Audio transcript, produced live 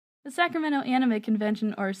The Sacramento Anime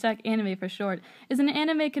Convention, or SacAnime for short, is an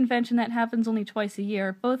anime convention that happens only twice a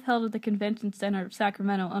year, both held at the Convention Center of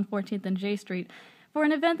Sacramento on 14th and J Street. For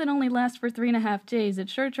an event that only lasts for 3.5 days,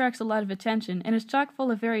 it sure attracts a lot of attention and is chock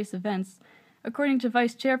full of various events. According to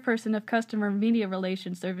Vice Chairperson of Customer Media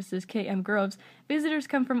Relations Services, K.M. Groves, visitors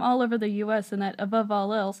come from all over the U.S. and that, above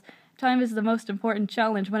all else, time is the most important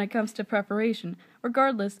challenge when it comes to preparation.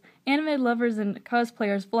 Regardless, anime lovers and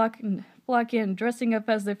cosplayers flock in, dressing up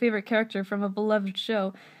as their favorite character from a beloved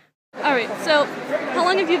show. Alright, so, how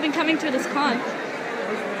long have you been coming to this con?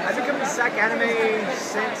 I've been coming to SacAnime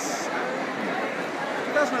since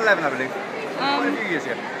 2011, I believe. Quite a few years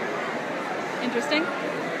ago. Interesting.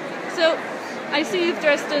 So, I see you've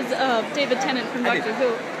dressed as David Tennant from Doctor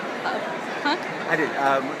Who. I did.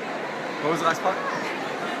 What was the last part?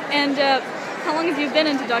 And how long have you been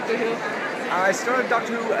into Doctor Who? I started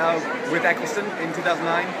Doctor Who with Eccleston in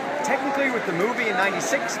 2009. Technically with the movie in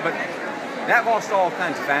 96, but that lost all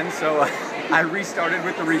kinds of fans, so I restarted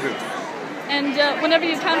with the reboot. And whenever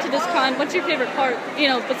you come to this con, what's your favorite part,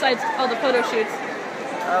 besides all the photo shoots?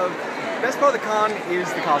 Best part of the con is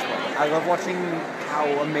the cosplay. I love watching how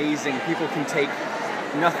amazing people can take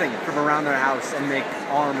nothing from around their house and make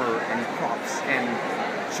armor and props and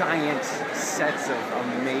giant sets of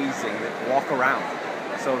amazing that walk around.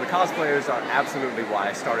 So the cosplayers are absolutely why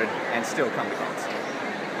I started and still come to cons.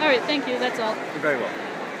 Alright, thank you, that's all. You're very welcome.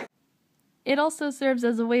 It also serves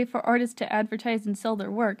as a way for artists to advertise and sell their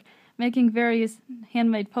work, making various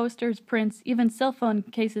handmade posters, prints, even cell phone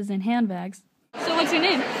cases and handbags. So what's your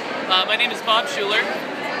name? My name is Bob Schuler.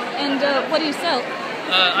 And what do you sell?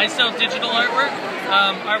 I sell digital artwork,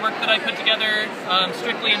 artwork that I put together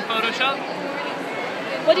strictly in Photoshop.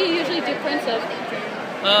 What do you usually do prints of?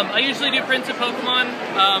 I usually do prints of Pokemon.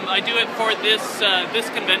 I do it for this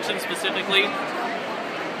convention specifically.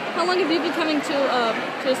 How long have you been coming to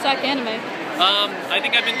SacAnime? I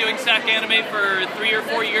think I've been doing SacAnime for 3 or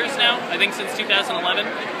 4 years now. I think since 2011.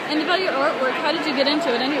 And about your artwork, how did you get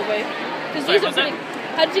into it anyway?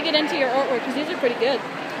 How did you get into your artwork? Because these are pretty good.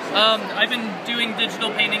 I've been doing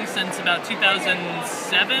digital painting since about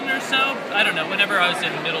 2007 or so. I don't know, whenever I was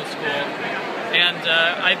in middle school. And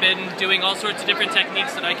I've been doing all sorts of different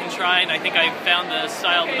techniques that I can try, and I think I found the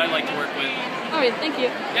style that I like to work with. Alright, thank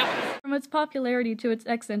you. Yep. From its popularity to its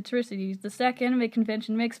eccentricities, the SacAnime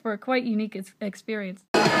convention makes for a quite unique experience.